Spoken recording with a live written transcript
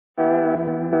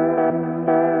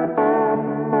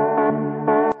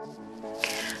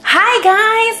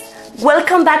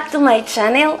Welcome back to my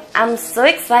channel. I'm so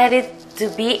excited to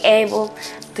be able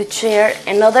to share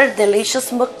another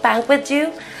delicious mukbang with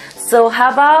you. So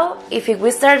how about if we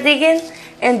start digging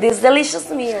in this delicious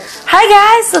meal? Hi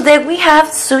guys, today we have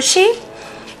sushi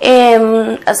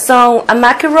and some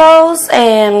maki rolls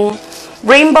and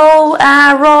rainbow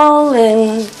roll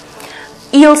and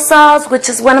eel sauce, which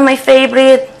is one of my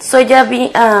favorite,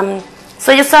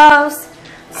 soya sauce,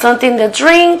 something to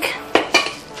drink.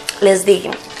 Let's dig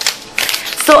in.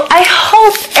 So I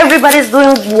hope everybody's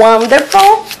doing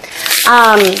wonderful.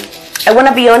 I want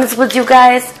to be honest with you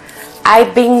guys.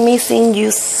 I've been missing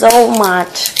you so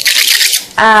much.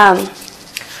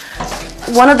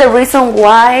 One of the reasons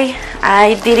why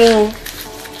I didn't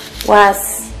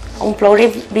was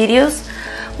uploading videos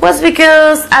was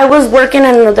because I was working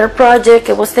on another project.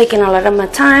 It was taking a lot of my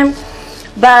time.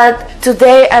 But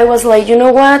today I was like, you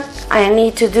know what? I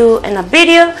need to do in a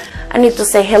video. I need to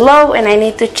say hello and I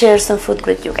need to share some food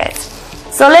with you guys.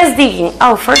 So let's dig in.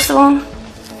 Oh, first of all,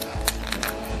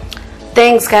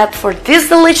 thanks God for this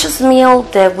delicious meal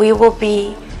that we will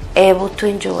be able to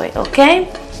enjoy, okay?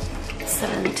 So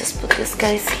let me just put these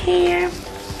guys here.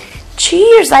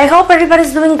 Cheers! I hope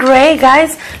everybody's doing great,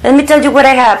 guys. Let me tell you what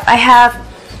I have. I have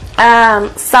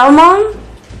salmon.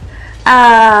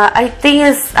 I think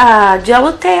it's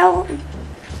yellowtail.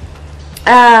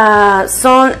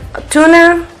 Some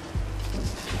tuna.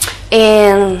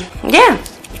 And yeah,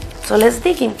 so let's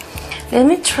dig in. Let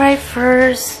me try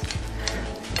first.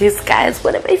 This guy is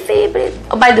one of my favorite.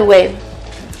 Oh, by the way,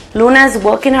 Luna is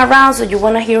walking around, so you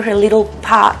want to hear her little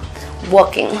pot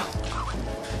walking.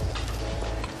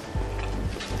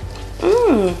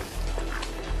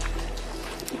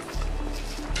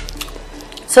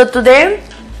 So today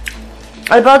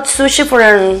I bought sushi for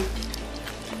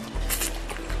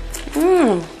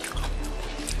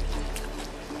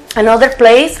another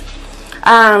place.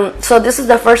 So this is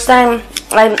the first time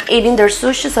I'm eating their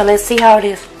sushi, so let's see how it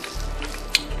is.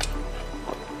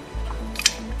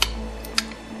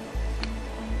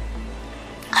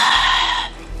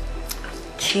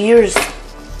 Cheers.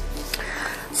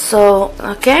 So,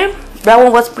 okay, that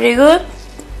one was pretty good.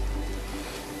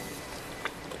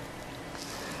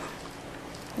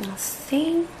 Let's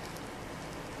see.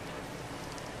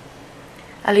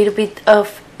 A little bit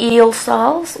of eel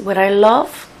sauce, what I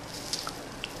love.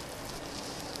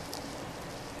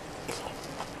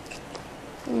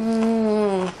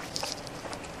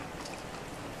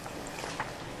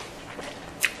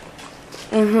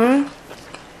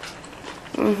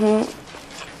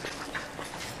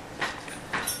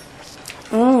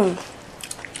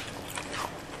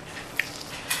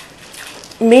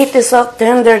 Meat is so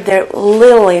tender, they're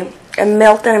literally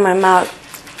melting in my mouth.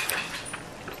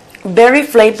 Very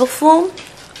flavorful.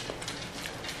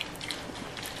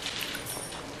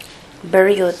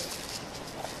 Very good.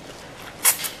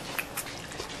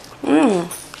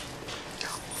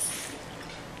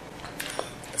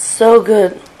 So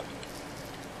good.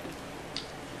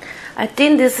 I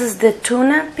think this is the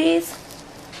tuna piece.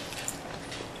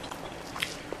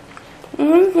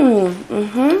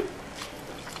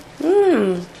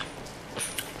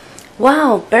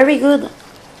 Wow, very good.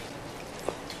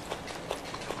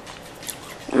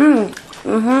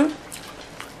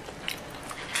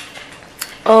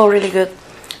 Oh, really good.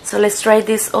 So let's try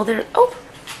this other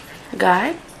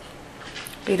guy.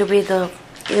 A little bit of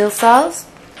eel sauce,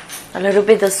 a little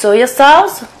bit of soya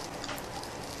sauce.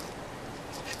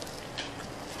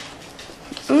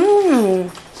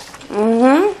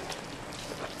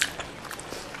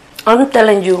 I'm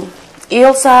telling you,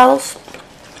 eel sauce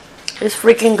is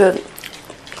freaking good.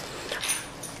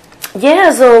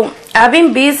 Yeah, so I've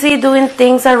been busy doing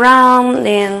things around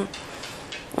and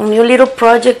a new little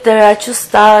project that I just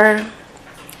started.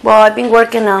 Well, I've been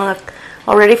working on it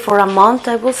already for a month,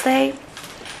 I will say.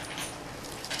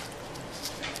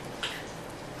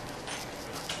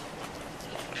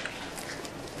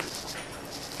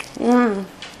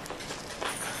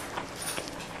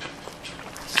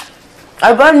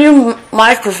 I bought a new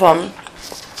microphone.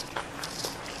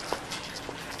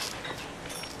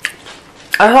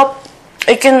 I hope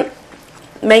it can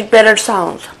make better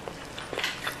sound.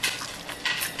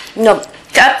 No,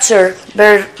 capture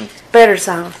better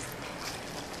sound.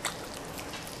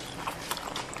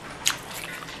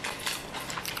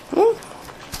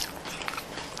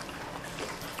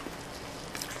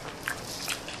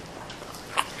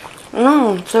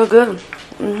 So good.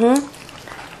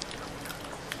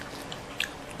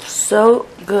 So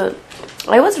good.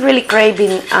 I was really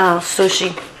craving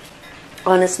sushi,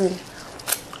 honestly.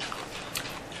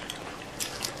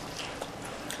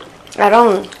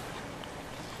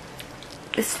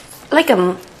 It's like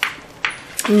a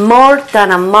more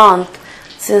than a month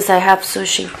since I have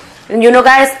sushi. And you know,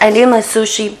 guys, I need my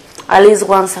sushi at least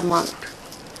once a month.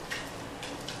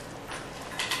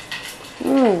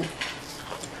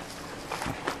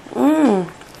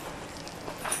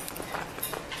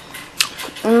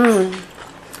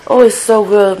 Oh, it's so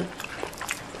good.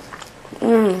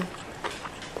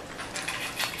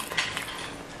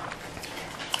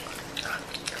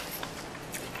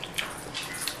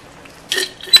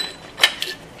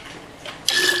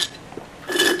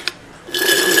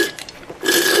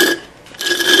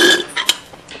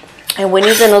 And we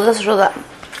need another soda.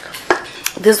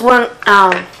 This one,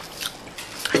 I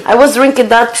was drinking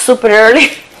that super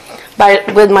early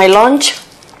with my lunch.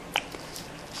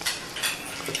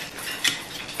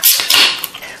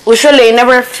 Usually I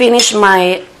never finish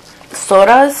my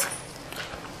sodas,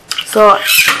 so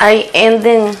I end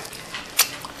up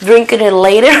drinking it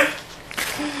later.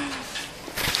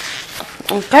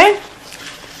 Okay,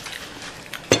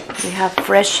 we have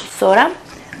fresh soda,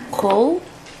 cold.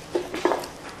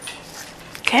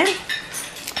 Okay,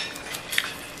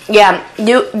 yeah,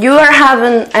 you are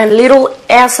having a little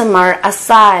ASMR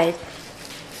aside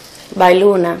by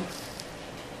Luna.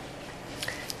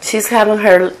 She's having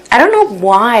her, I don't know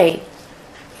why,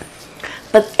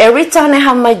 but every time I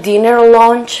have my dinner or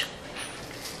lunch,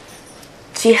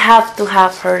 she have to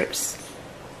have hers.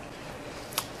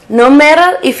 No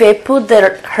matter if I put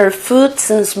her food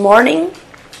since morning,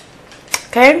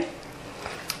 okay,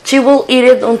 she will eat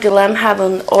it until I'm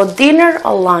having or dinner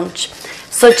or lunch.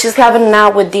 So she's having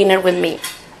now with dinner with me.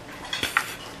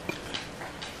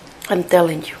 I'm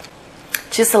telling you,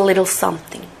 she's a little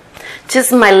something.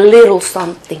 Just my little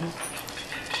something.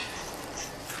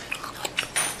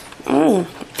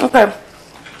 Okay.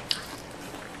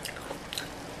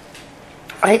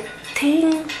 I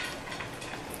think...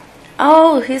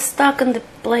 Oh, he's stuck on the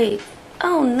plate.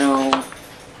 Oh, no.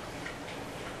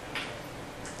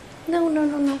 No, no,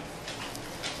 no, no.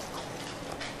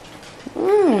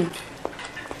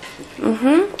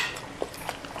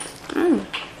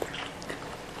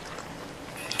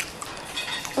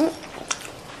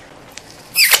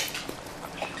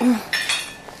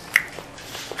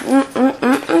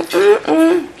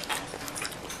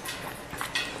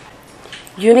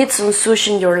 You need some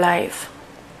sushi in your life.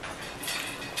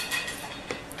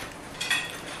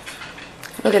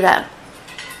 Look at that.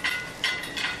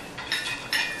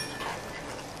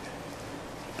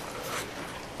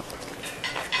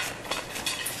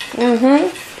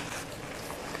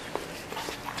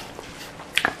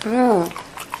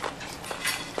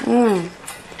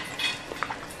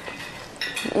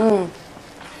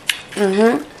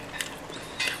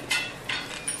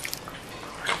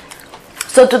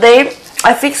 So today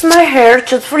I fixed my hair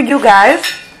just for you guys.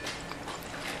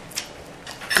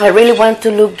 I really want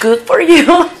to look good for you.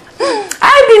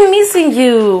 I've been missing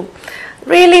you.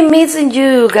 Really missing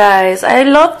you guys. I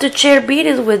love to share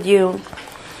videos with you.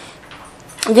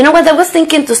 You know what? I was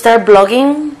thinking to start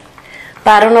vlogging,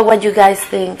 but I don't know what you guys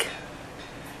think.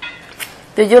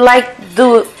 Do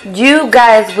you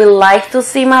guys will like to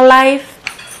see my life?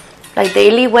 Like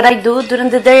daily, what I do during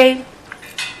the day?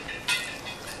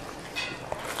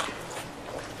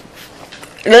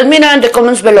 Let me know in the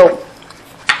comments below.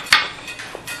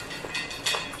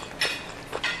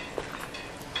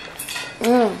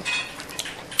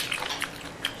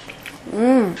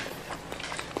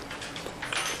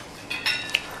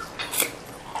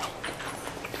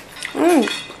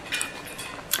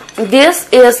 This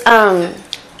is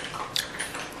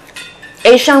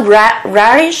Asian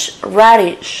radish.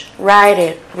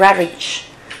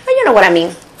 You know what I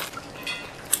mean.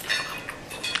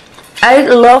 I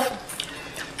love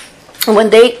when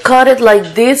they cut it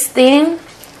like this thing.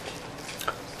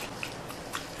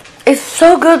 It's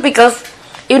so good because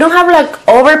you don't have like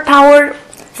overpowered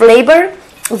flavor.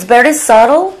 It's very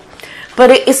subtle,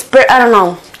 but I don't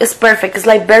know, it's perfect. It's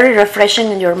like very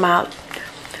refreshing in your mouth.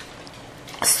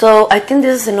 So I think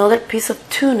this is another piece of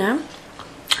tuna.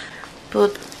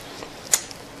 Put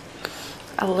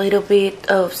a little bit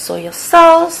of soy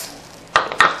sauce.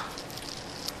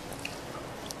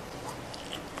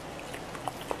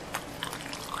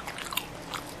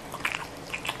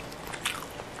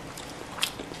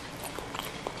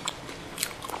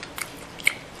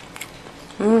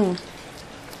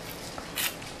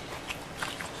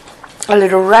 A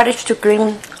little radish to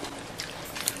cream,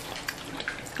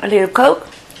 a little Coke.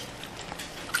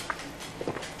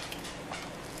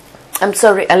 I'm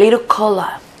sorry, a little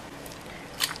cola.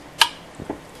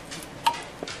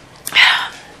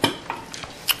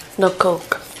 No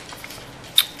Coke.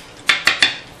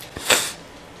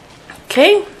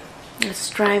 Okay, let's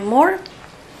try more.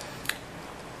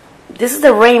 This is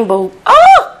the rainbow.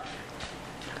 Oh!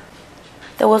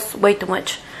 That was way too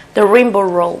much. The rainbow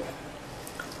roll.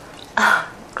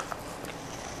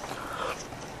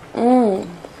 Mmm.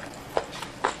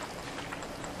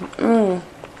 Mmm.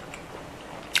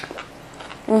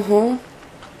 Mm-hmm.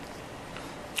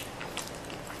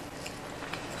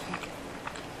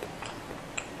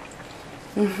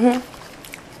 Mm-hmm.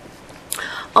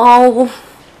 Oh,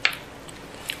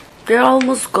 they're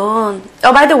almost gone.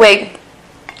 Oh, by the way,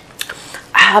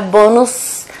 I have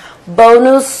bonus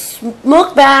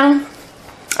mukbang.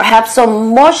 I have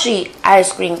some Mochi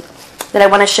ice cream that I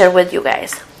want to share with you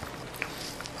guys.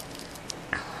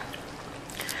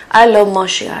 I love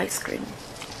Mochi ice cream.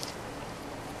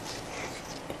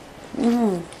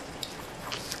 Mmm.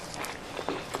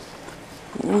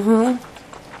 Mm-hmm.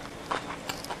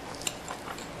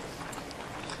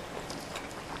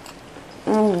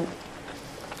 Mmm.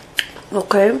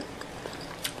 Okay.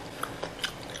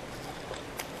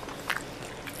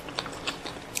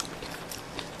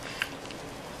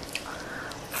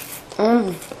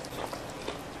 Mmm.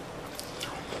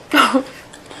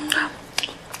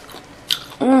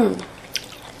 Mmm.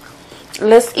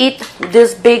 Let's eat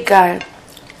this big guy.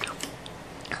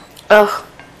 Ugh.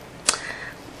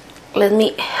 Let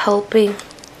me help you.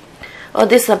 Oh,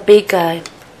 this is a big guy.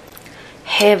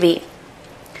 Heavy.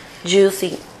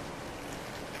 Juicy.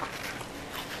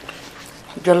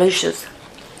 Delicious.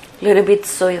 Little bit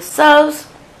soy sauce.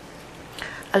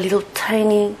 A little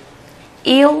tiny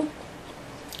eel.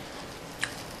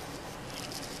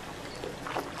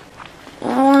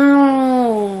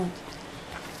 Mmm.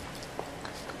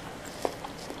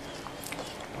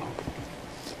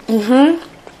 Mm-hmm.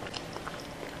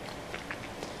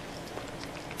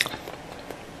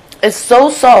 It's so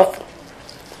soft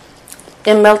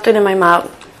and melted in my mouth.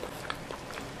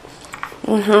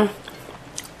 Mm-hmm.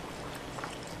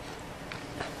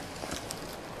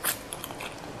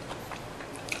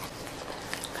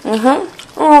 Mm-hmm.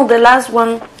 Oh, the last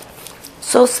one.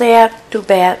 So sad, too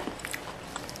bad.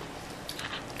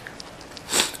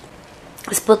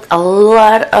 Let's put a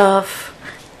lot of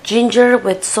ginger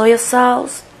with soy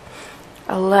sauce.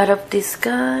 A lot of this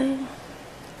guy.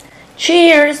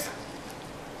 Cheers!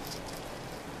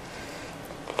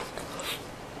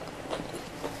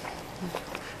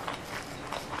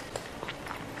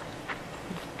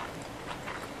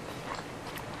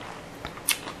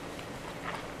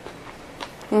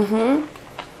 Mm-hmm.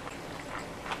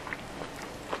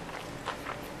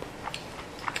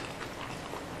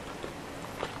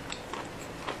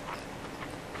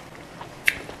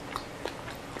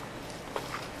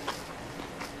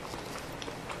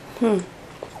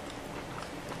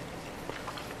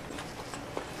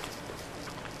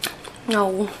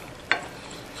 No.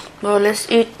 Well, let's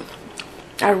eat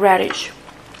a radish.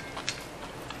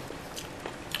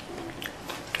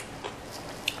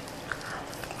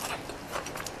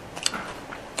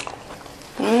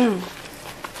 Mmm.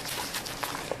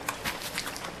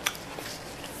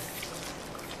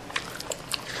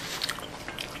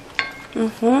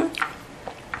 Mm-hmm.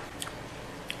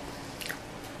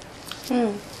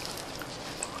 Mm.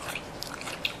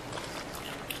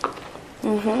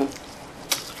 Mm-hmm.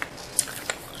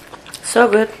 So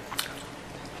good.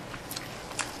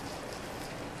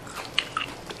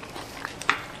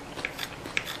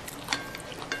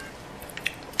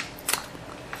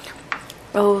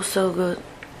 Oh, so good.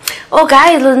 Oh,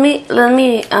 guys, let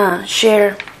me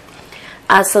share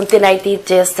something I did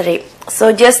yesterday. So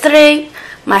yesterday,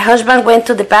 my husband went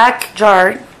to the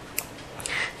backyard,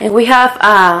 and we have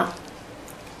a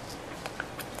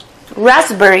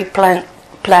raspberry plant.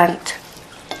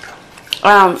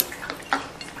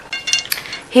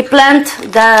 He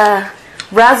planted the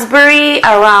raspberry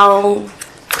around,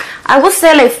 I would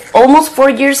say, like almost 4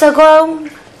 years ago,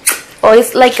 or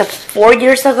it's like 4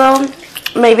 years ago,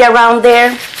 maybe around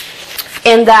there.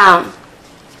 And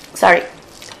sorry.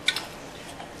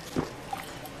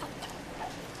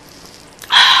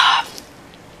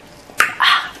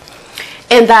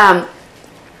 And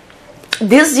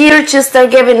this year she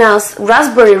started giving us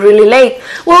raspberry really late.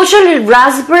 Well, usually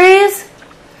raspberries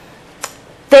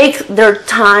take their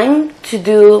time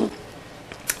to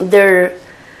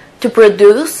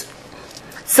produce.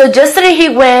 So yesterday he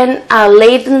went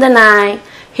late in the night.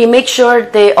 He made sure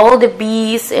that all the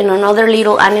bees and other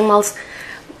little animals,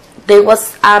 they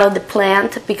was out of the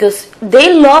plant, because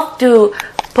they love to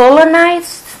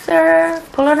pollinize.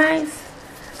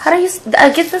 How do you? I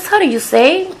guess that's how do you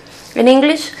say in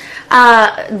English.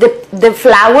 The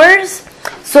flowers.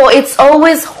 So it's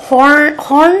always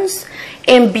horns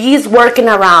and bees working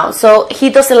around. So he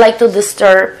doesn't like to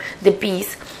disturb the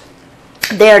bees.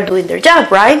 They are doing their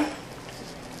job, right?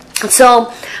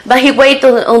 So, but he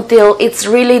waited until it's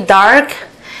really dark,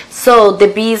 so the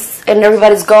bees and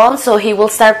everybody's gone, so he will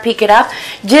start pick it up.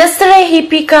 Yesterday he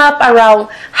picked up around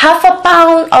half a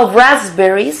pound of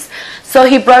raspberries, so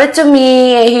he brought it to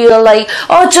me and he was like,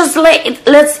 oh, just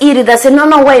let's eat it. I said,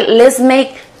 no, wait, let's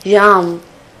make jam.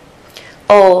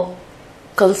 Oh,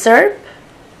 conserve?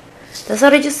 That's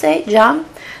what I just say, jam?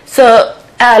 So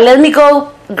let me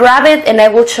go grab it and I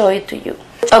will show it to you.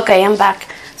 Okay, I'm back.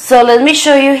 So let me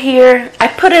show you here. I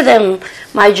put it in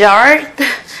my jar.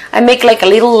 I make like a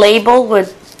little label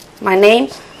with my name.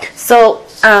 So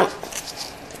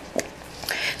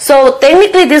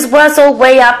technically this was all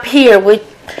way up here.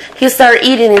 He started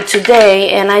eating it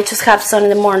today and I just have some in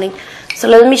the morning. So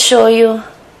let me show you.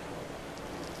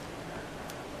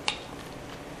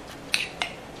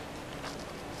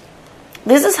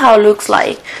 This is how it looks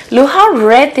like. Look how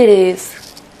red it is.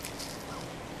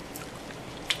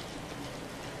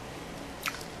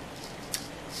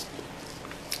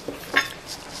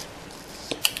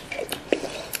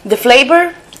 The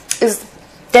flavor is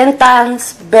 10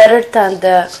 times better than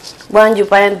the one you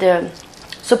buy in the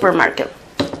supermarket.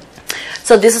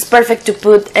 So this is perfect to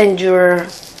put in your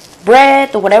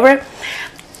bread or whatever.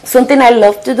 Something I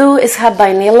love to do is have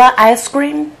vanilla ice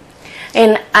cream.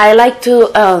 And I like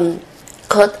to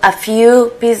cut a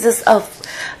few pieces of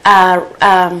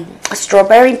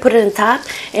strawberry and put it on top.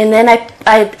 And then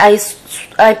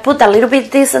I put a little bit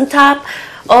of this on top.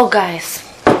 Oh, guys.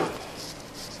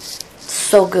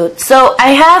 So good. So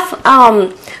I have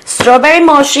strawberry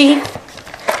mochi,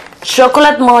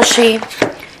 chocolate mochi,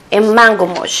 and mango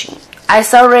mochi. I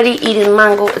already eating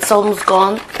mango. It's almost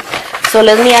gone. So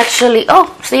let me actually,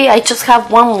 oh, see, I just have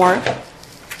one more.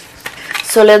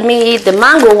 So let me eat the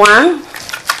mango one.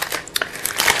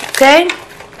 Okay.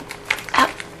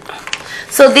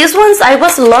 So these ones I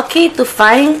was lucky to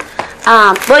find.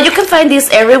 Well, you can find these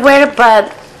everywhere,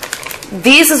 but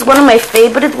this is one of my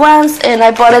favorite ones, and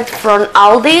I bought it from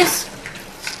Aldi's.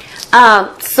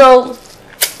 So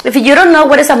if you don't know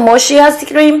what is a mochi ice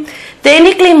cream,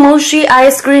 technically mochi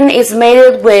ice cream is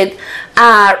made with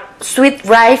sweet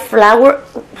rice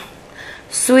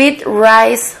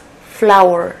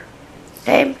flour.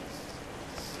 Okay.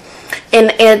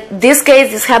 In this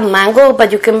case, this have mango,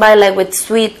 but you can buy like with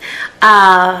sweet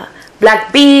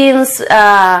black beans,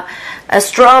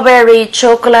 strawberry,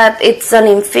 chocolate. It's an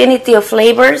infinity of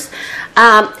flavors.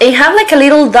 It have like a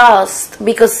little dust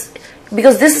because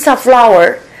this is a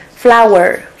flour.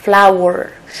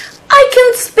 I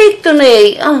can't speak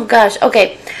today. Oh gosh.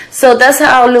 Okay, so that's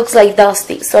how it looks like,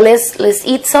 dusty. So let's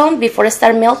eat some before it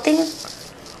start melting.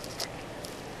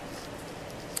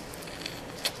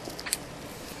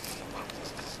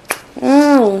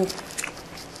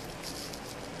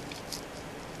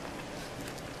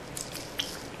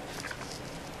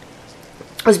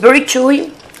 It's very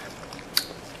chewy.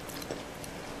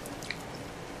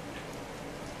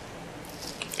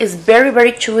 It's very,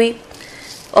 very chewy.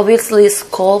 Obviously it's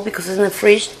cold because it's in the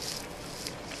fridge.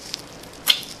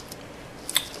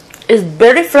 It's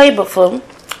very flavorful.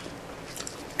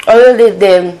 Already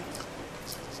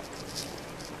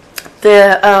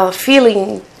the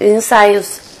feeling inside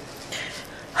is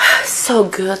so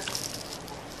good.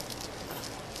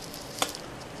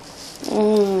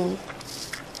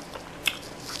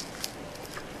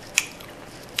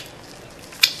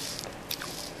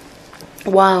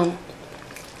 Wow.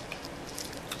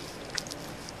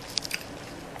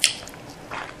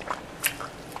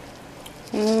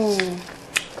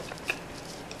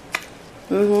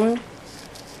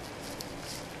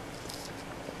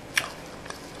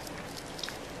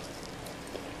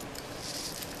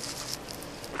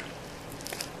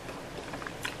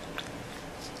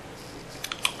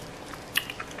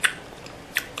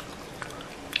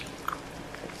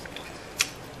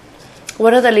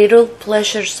 What are the little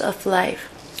pleasures of life?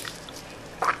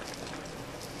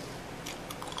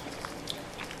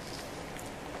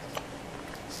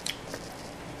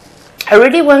 I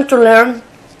really want to learn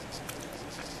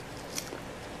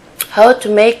how to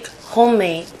make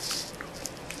homemade.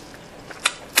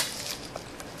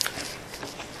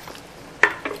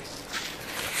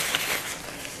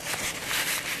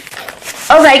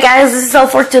 Alright guys, this is all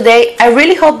for today. I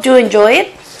really hope you enjoy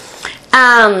it.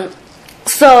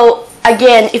 So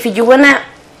again, if you wanna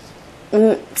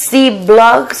see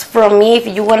vlogs from me, if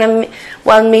you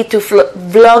want me to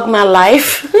vlog my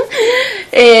life,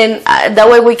 and that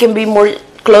way we can be more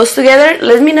close together,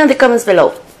 let me know in the comments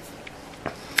below.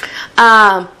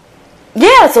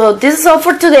 Yeah, so this is all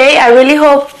for today. I really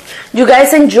hope you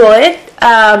guys enjoy it,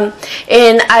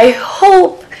 and I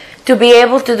hope to be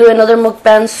able to do another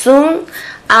mukbang soon.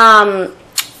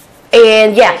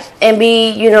 and yeah, and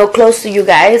be, you know, close to you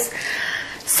guys.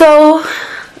 So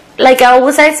like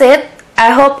I said,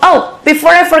 I hope, oh,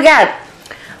 before I forget,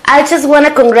 I just want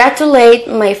to congratulate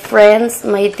my friends,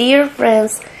 my dear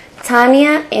friends,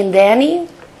 Tanya and Danny.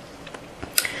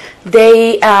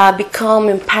 They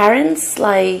become parents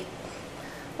like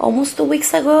almost 2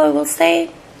 weeks ago, I will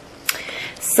say.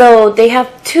 So they have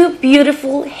 2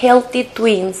 beautiful, healthy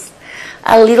twins.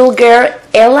 A little girl,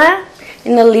 Ella,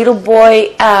 and a little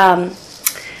boy, I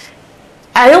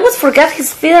always forgot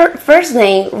his first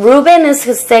name. Ruben is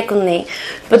his second name.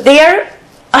 But they are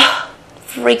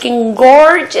freaking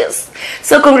gorgeous.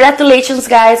 So congratulations,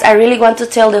 guys. I really want to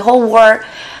tell the whole world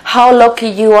how lucky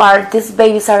you are. These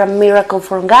babies are a miracle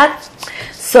from God.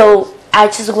 So I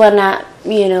just wanna,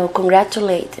 you know,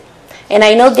 congratulate. And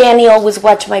I know Danny always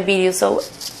watch my videos, so,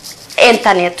 and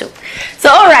Tanya too. So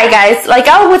alright guys, like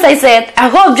I said, I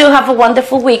hope you have a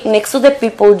wonderful week next to the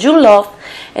people you love,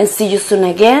 and see you soon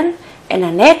again in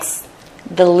the next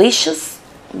delicious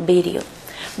video.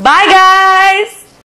 Bye guys!